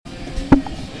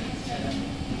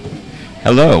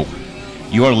Hello.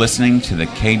 You are listening to the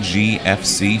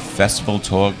KGFC Festival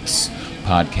Talks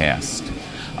Podcast.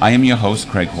 I am your host,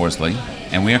 Craig Horsley,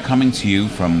 and we are coming to you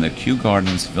from the Kew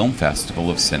Gardens Film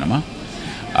Festival of Cinema.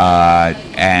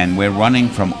 And we're running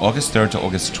from August 3rd to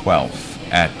August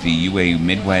 12th at the UA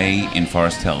Midway in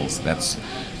Forest Hills. That's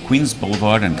Queens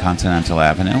Boulevard and Continental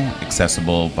Avenue,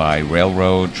 accessible by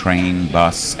railroad, train,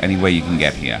 bus, any way you can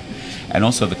get here. And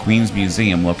also the Queens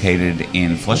Museum, located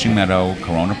in Flushing Meadow,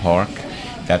 Corona Park.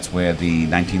 That's where the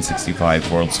 1965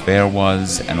 World's Fair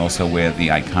was, and also where the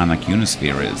iconic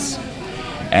Unisphere is.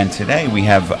 And today we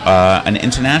have an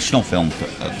international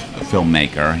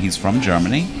filmmaker. He's from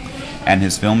Germany, and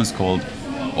his film is called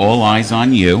All Eyes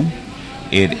on You.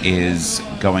 It is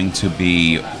going to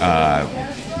be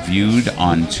viewed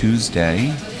on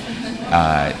Tuesday,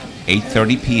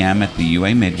 8:30 p.m. at the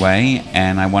UA Midway,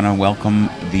 and I want to welcome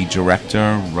the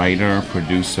director, writer,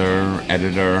 producer,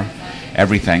 editor,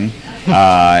 everything,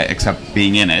 except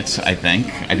being in it, I think.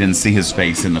 I didn't see his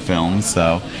face in the film,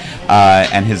 so.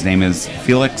 And his name is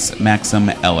Felix Maxim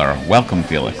Eller. Welcome,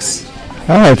 Felix.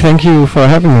 Hi, thank you for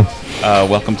having me.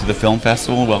 Welcome to the film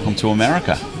festival. Welcome to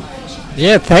America.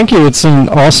 Yeah, thank you. It's an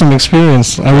awesome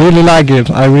experience. I really like it.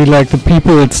 I really like the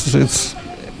people. It's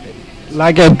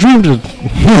like I dreamed it.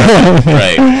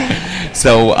 Right.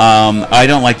 So I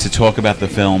don't like to talk about the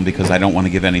film because I don't want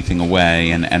to give anything away,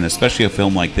 and especially a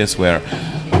film like this where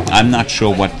I'm not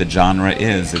sure what the genre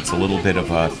is. It's a little bit of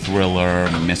a thriller,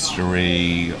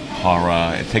 mystery,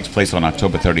 horror. It takes place on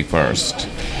October 31st.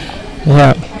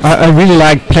 Yeah, I really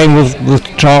like playing with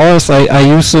genres. I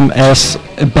use them as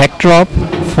a backdrop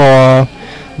for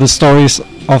the stories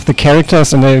of the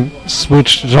characters, and I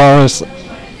switch genres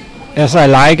as I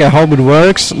like. I hope it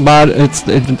works, but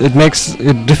it makes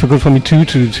it difficult for me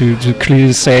to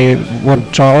clearly say what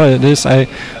genre it is.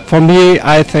 For me,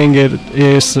 I think it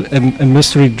is a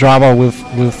mystery drama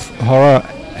with horror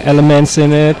elements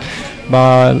in it,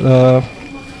 but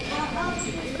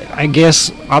I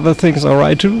guess other things are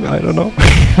right too. I don't know.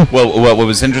 Well, what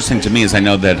was interesting to me is I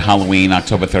know that Halloween,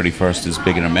 October 31st, is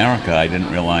big in America. I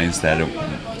didn't realize that.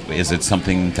 Is it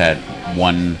something that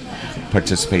one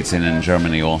participates in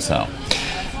Germany also?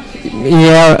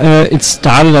 Yeah, it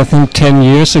started, I think, 10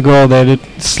 years ago that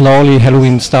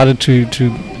Halloween started to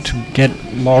get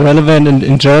more relevant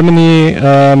in Germany.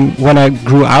 When I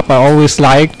grew up, I always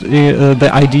liked the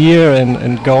idea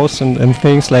and ghosts and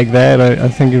things like that. I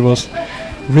think it was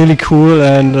really cool,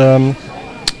 and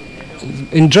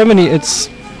in Germany it's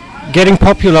getting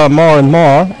popular more and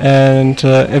more, and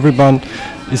everyone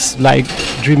is like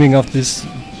dreaming of this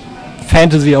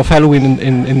fantasy of Halloween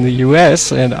in the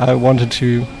US, and I wanted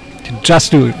to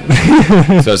just do it.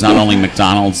 So it's not only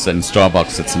McDonald's and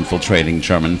Starbucks that's infiltrating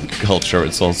German culture,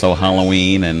 it's also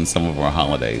Halloween and some of our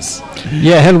holidays.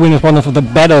 Yeah, Halloween is one of the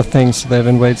better things that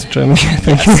invades Germany, I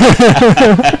think.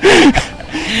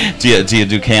 Do you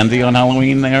do candy on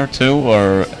Halloween there too,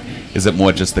 or is it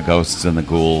more just the ghosts and the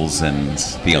ghouls and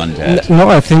the undead? No,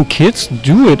 I think kids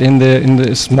do it in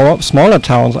the smaller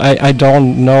towns. I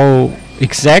don't know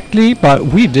exactly, but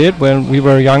we did when we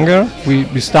were younger.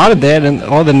 We started that, and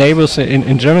all the neighbors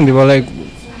in Germany, they were like,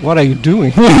 "What are you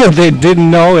doing?" They didn't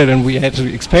know it, and we had to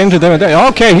explain to them. And they,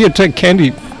 okay, here, take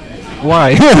candy.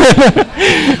 Why?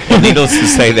 Well, needless to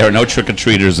say, there are no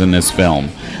trick-or-treaters in this film.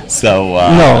 So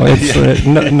no, it's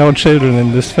no children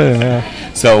in this film. Yeah.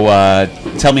 So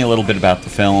tell me a little bit about the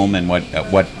film and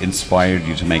what inspired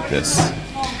you to make this.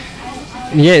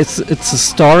 Yeah, it's a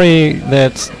story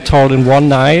that's told in one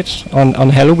night, on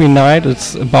Halloween night.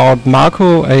 It's about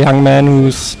Marco, a young man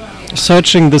who's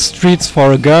searching the streets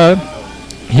for a girl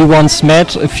he once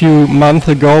met a few months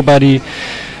ago, but he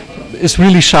is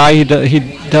really shy. He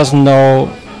doesn't know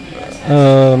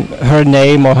her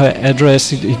name or her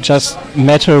address. He just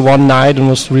met her one night and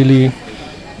was really,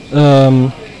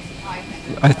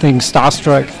 I think,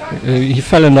 starstruck. He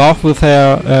fell in love with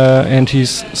her, and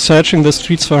he's searching the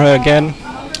streets for her again.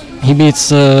 He meets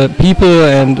people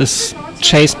and is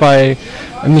chased by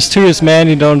a mysterious man.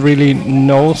 He don't really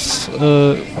knows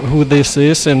who this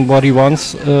is and what he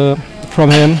wants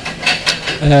from him.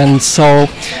 And so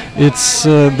it's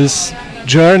this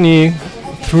journey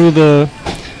through the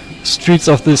streets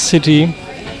of this city.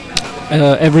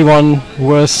 Everyone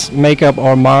wears makeup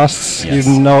or masks. Yes.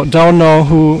 You don't know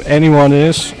who anyone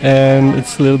is, and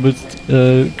it's a little bit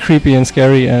creepy and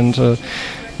scary. And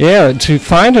to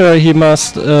find her, he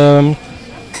must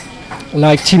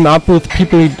team up with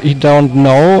people he don't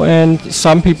know, and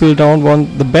some people don't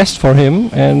want the best for him.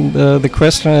 And the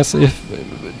question is,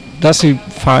 does he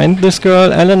find this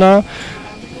girl, Eleanor,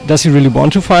 does he really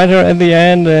want to find her at the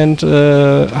end, and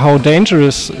how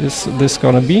dangerous is this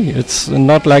gonna be? It's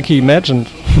not like he imagined.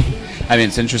 I mean,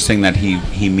 it's interesting that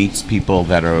he meets people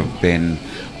that are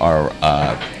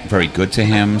very good to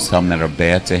him, some that are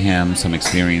bad to him, some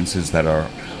experiences that are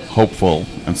hopeful,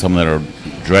 and some that are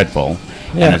dreadful.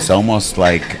 Yeah. And it's almost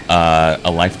like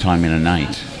a lifetime in a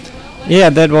night. Yeah,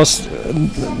 that was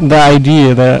the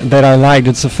idea that I liked.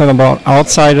 It's a film about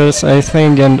outsiders, I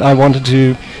think, and I wanted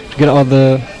to get all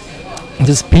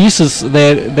these pieces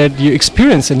that you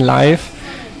experience in life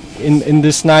in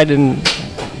this night. And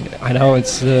I know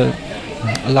it's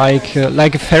like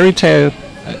a fairy tale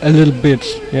a little bit.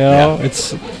 You know, yeah.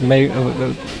 It's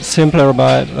simpler,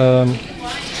 but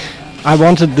I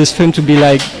wanted this film to be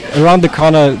like around the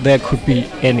corner. There could be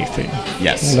anything.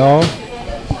 Yes. You know.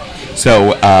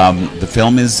 So the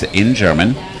film is in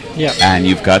German, yeah, and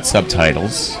you've got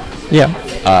subtitles. Yeah.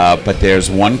 But there's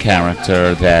one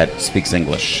character that speaks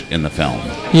English in the film.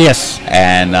 Yes.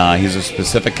 And he's a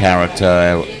specific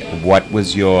character. What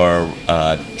was your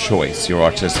choice, your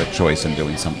artistic choice in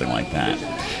doing something like that?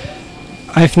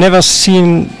 I've never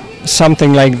seen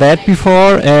something like that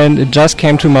before, and it just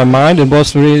came to my mind. It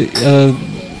was very.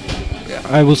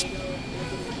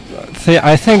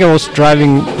 I think I was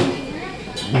driving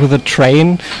with a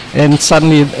train, and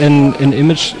suddenly an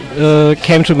image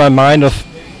came to my mind of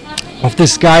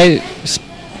this guy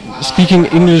speaking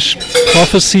English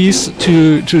prophecies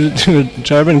to a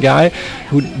German guy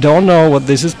who don't know what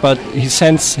this is, but he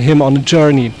sends him on a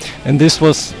journey. And this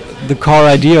was the core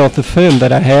idea of the film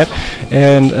that I had,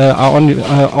 and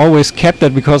I always kept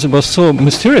that because it was so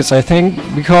mysterious, I think,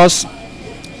 because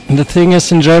the thing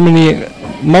is, in Germany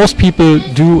most people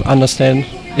do understand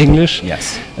English.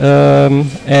 Yes.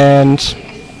 And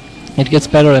it gets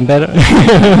better and better.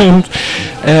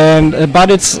 But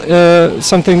it's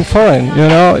something foreign, you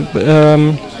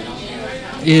know.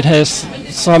 It has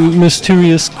some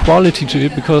mysterious quality to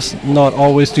it, because not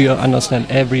always do you understand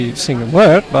every single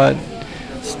word, but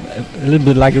it's a little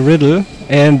bit like a riddle.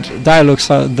 And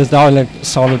the dialogue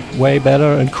sounded way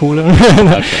better and cooler.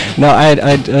 Okay. No,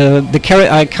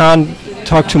 I can't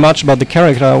talk too much about the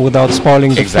character without spoiling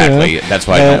the film. Exactly, that's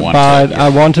why I don't want to. But I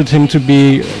wanted him to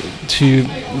be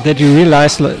that you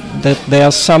realize that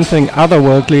there's something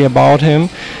otherworldly about him,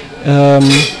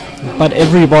 but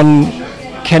everyone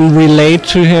can relate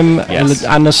to him, yes,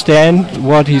 and understand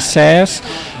what he says,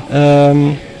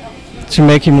 to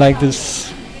make him like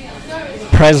this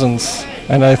presence.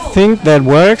 And I think that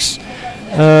works.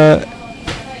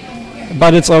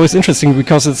 But it's always interesting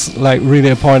because it's like really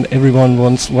a point everyone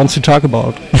wants to talk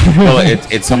about. Well,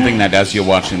 it's something that as you're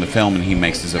watching the film and he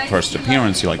makes his first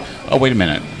appearance, you're like, oh, wait a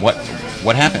minute,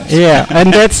 what happens? Yeah,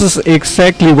 and that's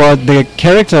exactly what the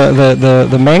character,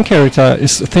 the main character,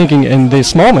 is thinking in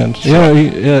this moment. Sure.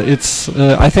 You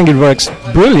know, I think it works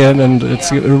brilliant, and it's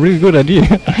a really good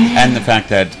idea. And the fact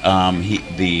that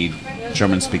the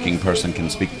German-speaking person can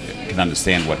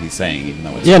understand what he's saying, even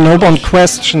though it's nobody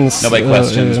questions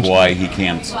why he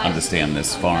can't understand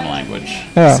this foreign language.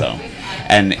 Yeah. So,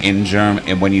 and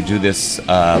when you do this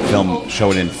film,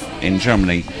 show it in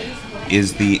Germany,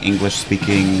 is the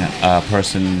English-speaking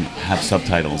person have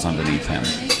subtitles underneath him,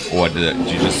 or do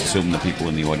you just assume the people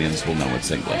in the audience will know it's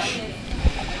English?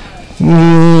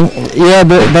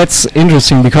 That's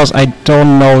interesting, because I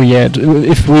don't know yet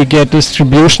if we get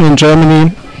distribution in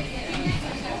Germany.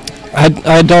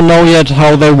 I don't know yet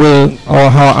how they will, or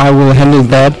how I will handle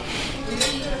that.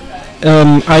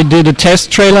 I did a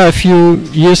test trailer a few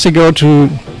years ago to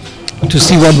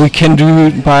see what we can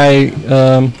do by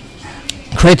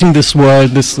creating this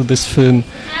world this film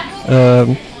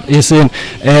is in.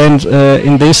 And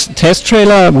in this test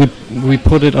trailer we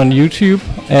put it on YouTube,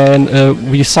 and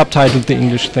we subtitled the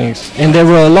English things. And there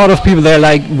were a lot of people there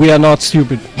like, we are not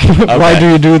stupid. Why do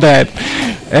you do that?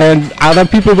 And other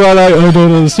people were like, I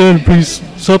don't understand, please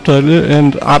subtitle it.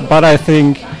 And but I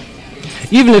think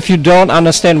even if you don't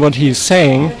understand what he's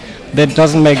saying, that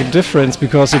doesn't make a difference,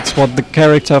 because it's what the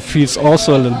character feels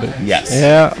also a little bit. Yes.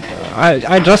 Yeah.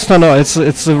 I just don't know.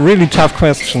 It's a really tough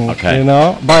question. Okay. You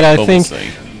know. But I think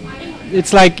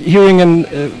it's like hearing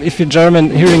if you're German,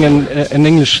 hearing an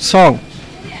English song,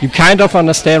 you kind of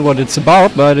understand what it's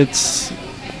about, but it's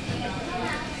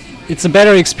a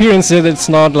better experience that it's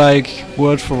not like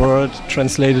word for word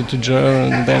translated to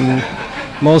German. Then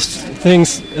most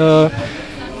things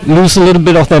lose a little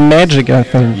bit of their magic, I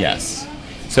think. Yes.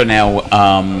 So now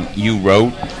you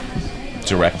wrote,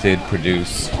 directed,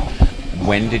 produced.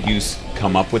 When did you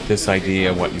come up with this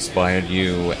idea? What inspired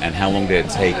you? And how long did it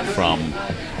take from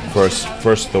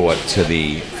first thought to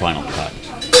the final cut?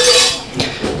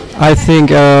 I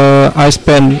think I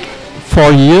spent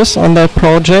 4 years on that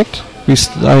project.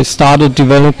 I started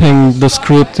developing the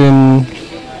script in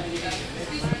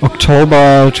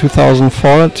October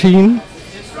 2014,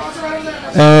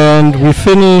 and we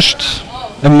finished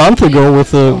a month ago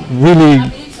with a really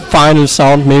final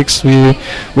sound mix. We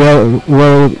were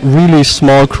a really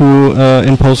small crew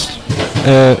in post.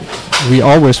 We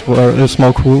always were a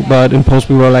small crew, but in post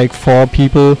we were like 4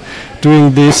 people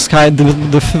doing this kind.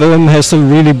 The film has a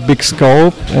really big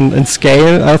scope and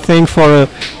scale, I think, for a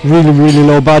really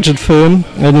low budget film,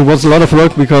 and it was a lot of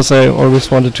work because I always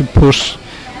wanted to push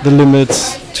the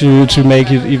limits to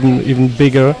make it even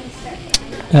bigger.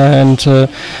 And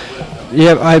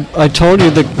I told you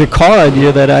the core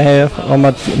idea that I have on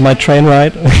my train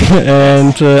ride,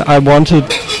 and I wanted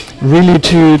really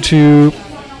to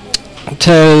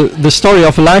tell the story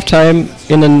of a lifetime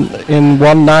in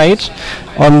one night,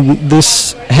 on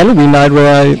this Halloween night,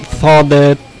 where I thought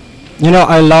that,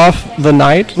 I love the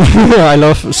night. I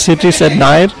love cities at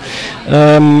night.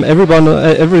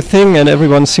 Everything and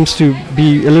everyone seems to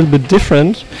be a little bit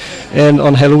different, and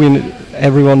on Halloween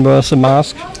everyone wears a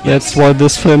mask. That's what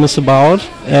this film is about.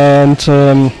 And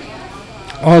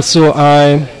also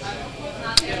I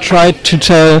tried to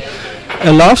tell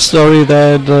a love story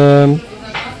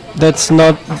that's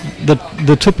not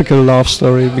the typical love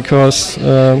story, because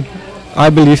I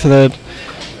believe that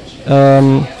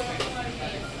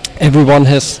everyone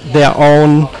has their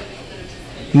own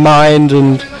mind,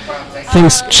 and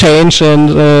things change,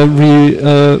 and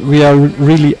we are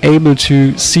really able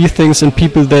to see things in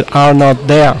people that are not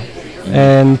there,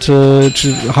 and to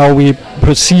how we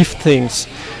perceive things,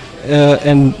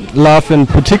 and love in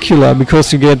particular,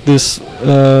 because you get this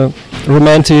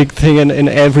romantic thing in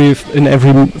every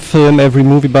film, every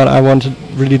movie. But I wanted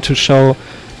really to show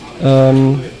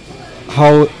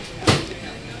how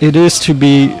it is to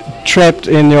be trapped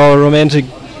in your romantic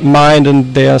mind,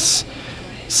 and there's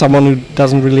someone who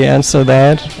doesn't really answer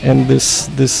that, and this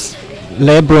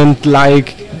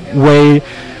labyrinth-like way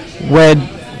where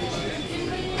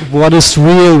what is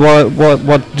real,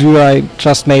 what do I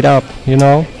just made up,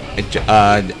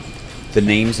 The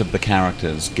names of the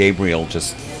characters, Gabriel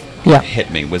just hit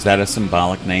me. Was that a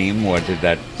symbolic name, or did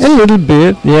that... A little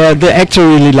bit, yeah. The actor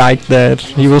really liked that.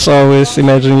 He was always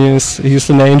imagining he's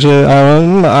an angel.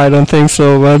 I don't think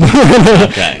so, but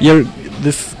okay. You're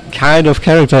this kind of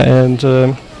character, and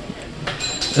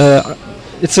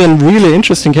it's a really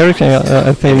interesting character.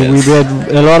 I think we had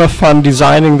a lot of fun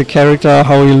designing the character,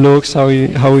 how he looks, how he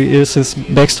is, his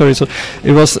backstory. So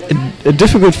it was a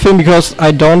difficult film, because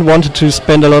I don't wanted to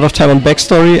spend a lot of time on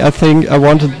backstory. I think I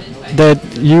wanted that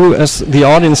you, as the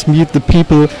audience, meet the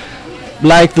people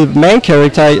like the main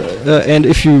character, and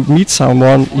if you meet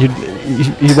someone,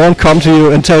 he won't come to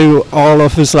you and tell you all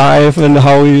of his life and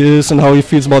how he is and how he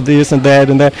feels about this and that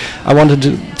and that. I wanted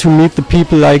to meet the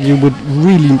people like you would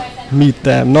really meet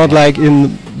them, not like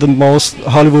in the most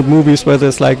Hollywood movies where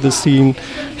there's like the scene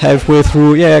halfway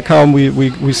through, come,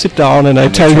 we sit down and I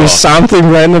tell you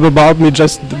something random about me,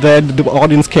 just that the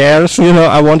audience cares.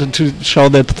 I wanted to show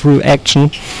that through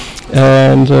action.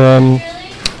 And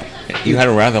you had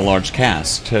a rather large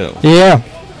cast too. Yeah.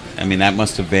 I mean, that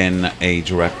must have been a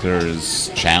director's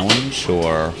challenge,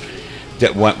 or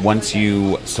once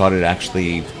you started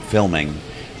actually filming,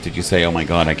 did you say, oh my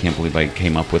God, I can't believe I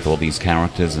came up with all these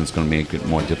characters and it's going to make it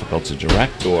more difficult to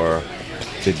direct, or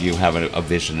did you have a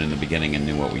vision in the beginning and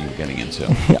knew what you were getting into?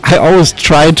 I always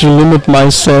tried to limit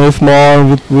myself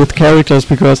more with characters,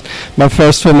 because my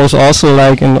first film was also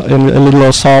like in a little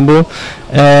ensemble,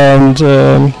 and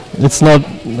it's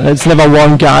never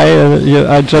one guy.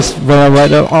 I just, when I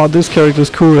write, this character is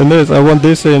cool, and this, I want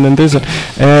this in and this,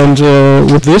 and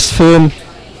with this film,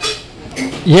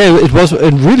 it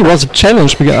really was a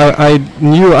challenge, because I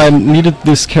knew I needed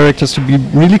these characters to be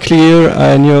really clear.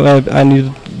 I knew I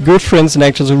needed good friends and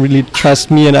actors who really trust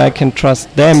me and I can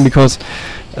trust them, because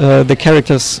the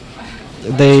characters,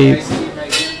 they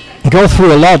go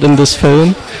through a lot in this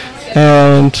film,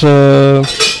 and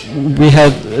we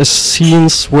had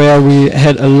scenes where we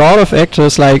had a lot of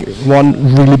actors, like one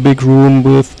really big room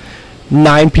with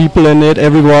 9 people in it.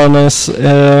 Everyone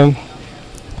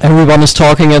is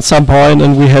talking at some point,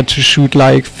 and we had to shoot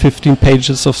like 15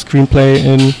 pages of screenplay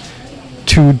in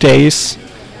 2 days.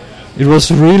 It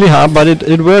was really hard, but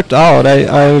it worked out.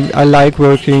 I like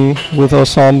working with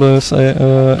ensembles,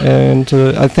 and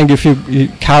I think if you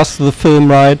cast the film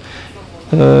right,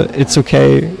 it's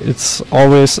okay. It's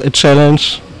always a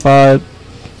challenge, but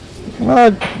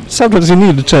sometimes you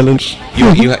need a challenge.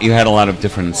 You had a lot of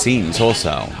different scenes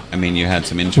also. I mean, you had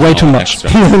some internal way too much.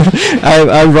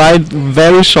 I write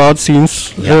very short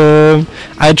scenes.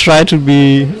 I try to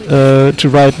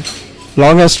write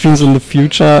longer scenes in the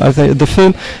future. I think the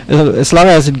film, as long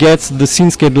as it gets, the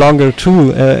scenes get longer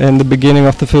too. In the beginning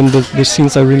of the film, the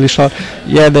scenes are really short.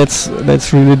 Yeah,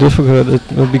 that's really difficult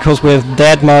because we have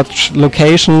that much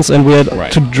locations and we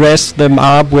had to dress them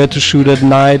up. We had to shoot at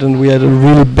night, and we had a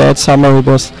really bad summer. It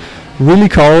was really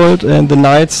cold, and the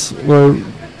nights were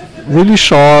really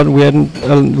short. We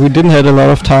didn't have a lot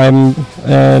of time,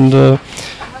 and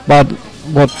but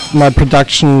what my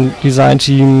production design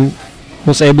team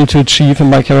was able to achieve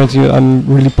in my character, I'm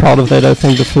really proud of that. I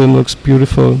think the film looks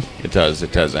beautiful. It does.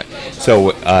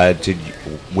 So,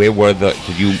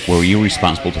 were you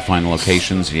responsible to find the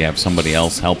locations? Did you have somebody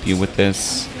else help you with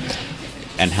this?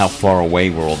 And how far away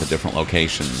were all the different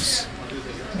locations?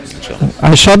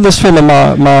 I shot this film in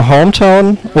my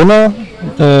hometown, Unna,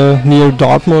 near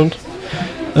Dortmund,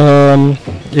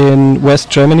 in West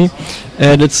Germany,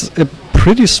 and it's a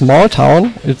pretty small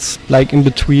town. It's like in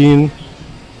between.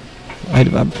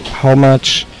 How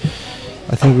much?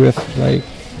 I think we have like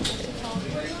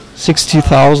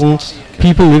 60,000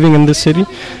 people living in the city,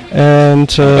 and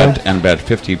about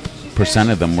 50%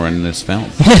 of them were in this film.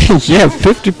 Yeah,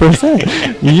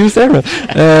 50%. You use that.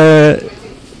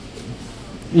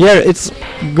 Yeah, it's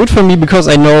good for me because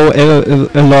I know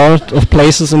a lot of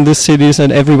places in these cities,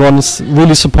 and everyone's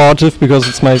really supportive because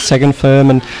it's my second film,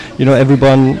 and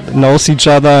everyone knows each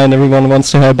other, and everyone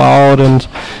wants to help out, and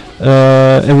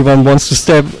everyone wants to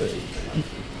step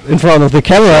in front of the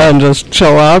camera and just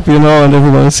show up, and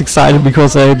everyone is excited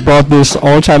because I brought this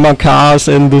old-timer cars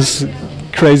and this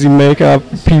crazy makeup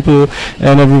people,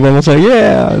 and everyone was like,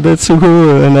 yeah, that's so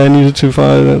cool. And I needed to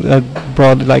I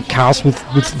brought like cars with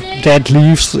dead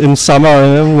leaves in summer,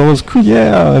 and everyone was cool,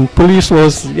 yeah, and police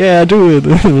was, yeah, do it.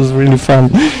 It was really fun.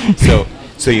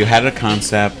 So you had a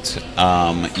concept,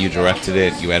 you directed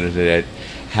it, you edited it.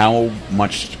 How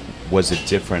much was it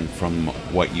different from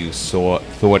what you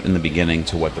thought in the beginning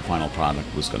to what the final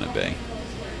product was going to be?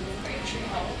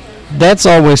 That's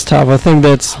always tough. I think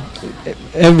that's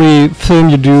every film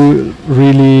you do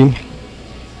really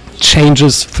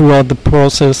changes throughout the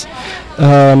process.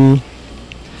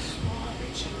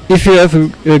 If you have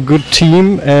a good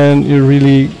team and you're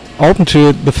really open to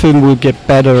it, the film will get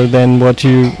better than what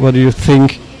you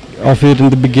think of it in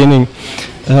the beginning.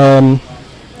 I'm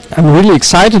really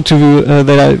excited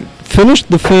that I finished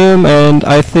the film, and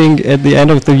I think at the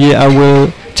end of the year I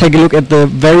will take a look at the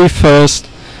very first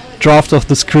draft of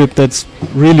the script. That's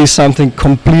really something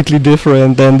completely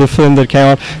different than the film that came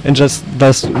out, and just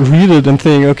read it and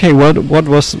think, okay, what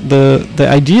was the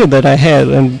idea that I had,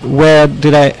 and where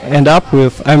did I end up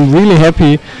with? I'm really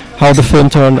happy how the film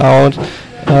turned out.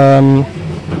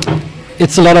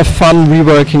 It's a lot of fun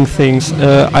reworking things.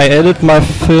 I edit my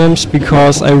films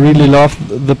because I really love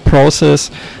the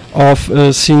process of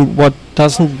seeing what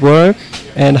doesn't work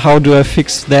and how do I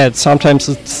fix that. Sometimes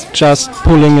it's just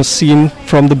pulling a scene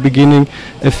from the beginning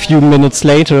a few minutes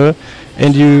later,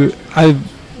 and I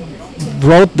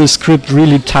wrote the script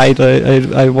really tight.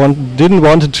 Didn't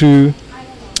want it to.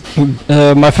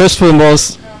 My first film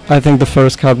was, I think the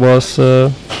first cut was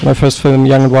my first film,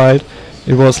 Young and Wild.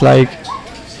 It was like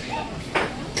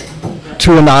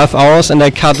 2.5 hours, and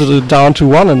I cut it down to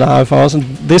 1.5 hours. And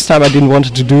this time I didn't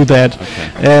want to do that,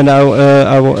 and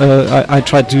I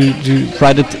tried to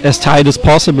write it as tight as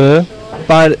possible.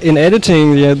 But in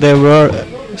editing, there were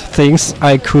things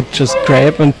I could just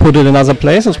grab and put it in other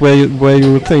places where you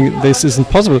would think this isn't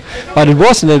possible. But it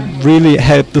wasn't. It really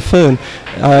helped the film.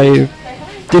 I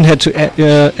didn't have to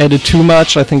edit too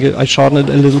much. I think I shortened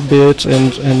it a little bit,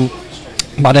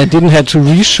 but I didn't have to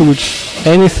reshoot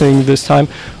anything this time,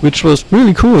 which was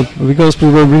really cool because we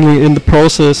were really in the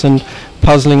process and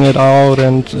puzzling it out,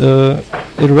 and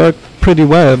it worked pretty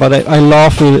well. But I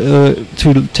love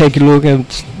to take a look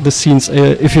at the scenes.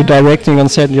 If you're directing on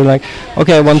set and you're like,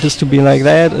 okay, I want this to be like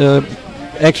that,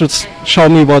 actors show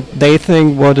me what they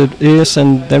think, what it is,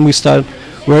 and then we start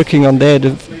working on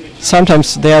that.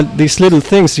 Sometimes there are these little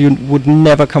things you would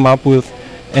never come up with,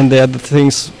 and they're the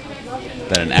things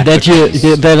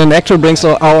that an actor brings,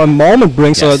 or a moment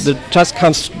brings, or that just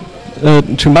comes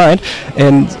to mind.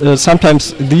 And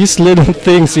sometimes these little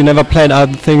things you never planned are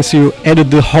the things you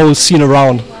edit the whole scene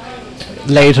around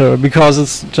later, because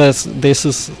it's just, this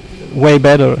is way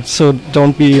better. So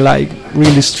don't be like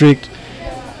really strict.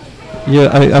 You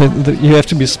have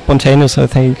to be spontaneous, I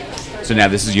think. So now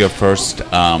this is your first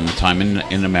time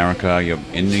in America. You're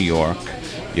in New York.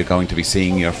 You're going to be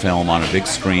seeing your film on a big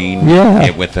screen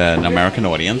with an American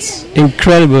audience.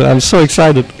 Incredible! I'm so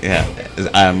excited. Yeah,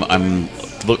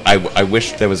 I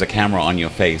wish there was a camera on your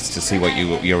face to see what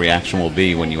your reaction will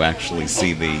be when you actually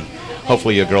see the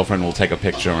hopefully your girlfriend will take a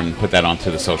picture and put that onto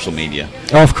the social media.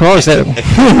 Of course.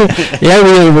 Yeah,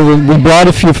 we brought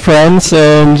a few friends,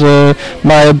 and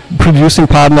my producing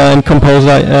partner and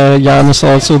composer Jan is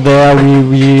also there.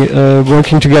 We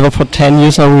working together for 10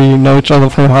 years now. We know each other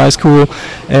from high school,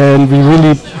 and we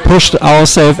really pushed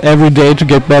ourselves every day to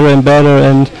get better and better.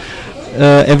 And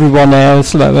everyone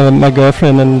else, like my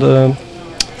girlfriend and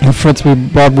Fritz, we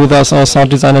brought with us our sound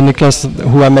designer Niklas,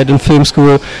 who I met in film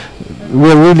school.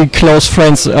 We're really close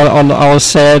friends on our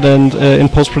set, and in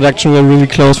post-production we're really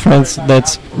close friends.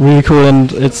 That's really cool,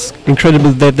 and it's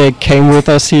incredible that they came with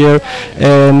us here,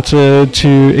 and to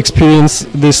experience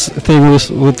this thing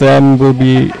with them will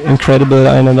be incredible,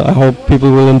 and I hope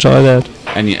people will enjoy that.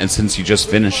 And since you just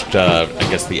finished, I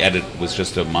guess the edit was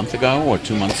just a month ago or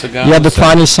 2 months ago? Yeah, the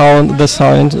final sound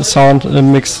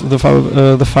mix, the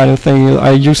final thing.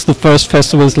 I used the first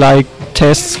festivals like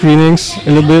test screenings a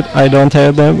little bit. I don't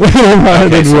have them.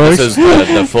 Okay, so works. This is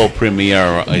the full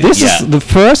premiere. This is the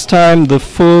first time the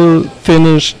full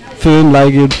finished film,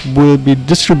 like it will be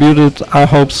distributed, I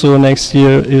hope so, next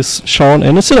year, is shown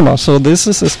in a cinema. So this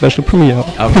is a special premiere.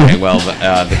 Okay, well,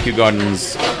 the Kew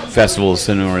Gardens Festival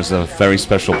Cinema is a very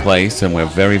special place, and we're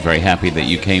very, very happy that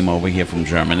you came over here from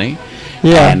Germany.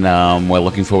 Yeah. And we're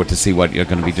looking forward to see what you're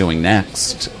going to be doing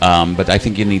next. But I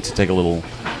think you need to take a little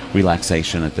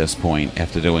relaxation at this point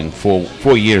after doing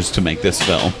 4 years to make this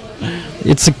film.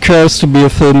 It's a curse to be a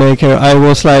filmmaker. I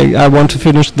was like, I want to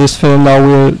finish this film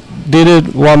now. We did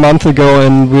it 1 month ago,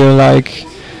 and we're like,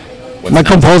 my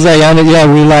composer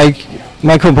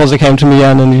came to me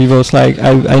and he was like,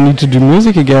 I need to do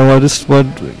music again.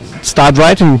 Start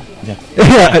writing. Yeah.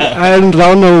 I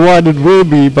don't know what it will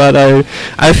be, but I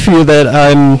feel that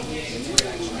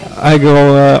I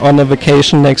go on a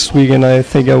vacation next week, and I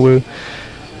think I will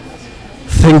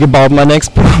think about my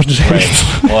next project. Right.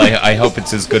 Well, I hope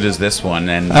it's as good as this one,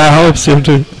 and I hope so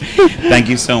too. Thank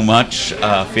you so much,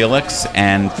 Felix,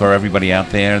 and for everybody out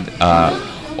there.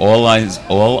 All Eyes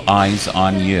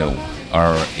on You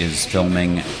is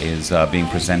being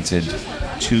presented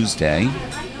Tuesday,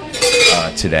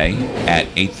 today at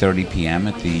 8:30 p.m.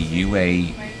 at the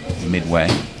UA Midway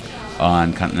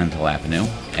on Continental Avenue,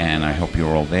 and I hope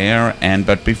you're all there.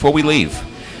 But before we leave,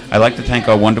 I'd like to thank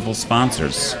our wonderful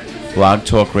sponsors, Blog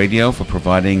Talk Radio, for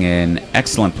providing an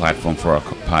excellent platform for our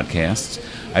podcasts.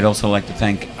 I'd also like to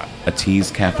thank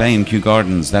Atiz Cafe in Kew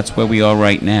Gardens. That's where we are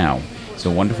right now. It's a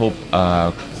wonderful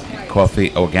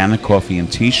organic coffee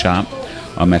and tea shop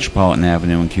on Metropolitan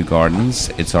Avenue in Kew Gardens.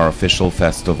 It's our official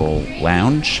festival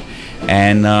lounge.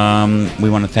 And we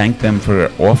want to thank them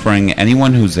for offering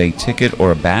anyone who's a ticket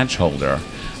or a badge holder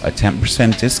a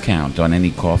 10% discount on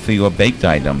any coffee or baked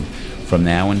item from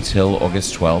now until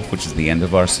August 12th, which is the end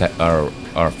of our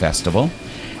festival.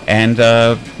 And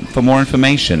for more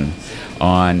information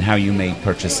on how you may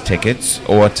purchase tickets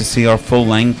or to see our full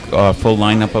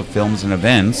lineup of films and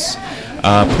events,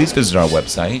 please visit our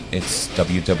website. It's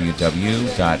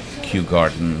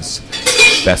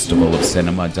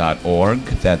www.kewgardensfestivalofcinema.org.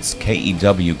 That's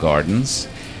KEW Gardens.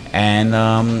 And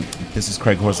this is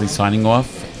Craig Horsley signing off.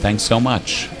 Thanks so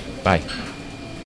much. Bye.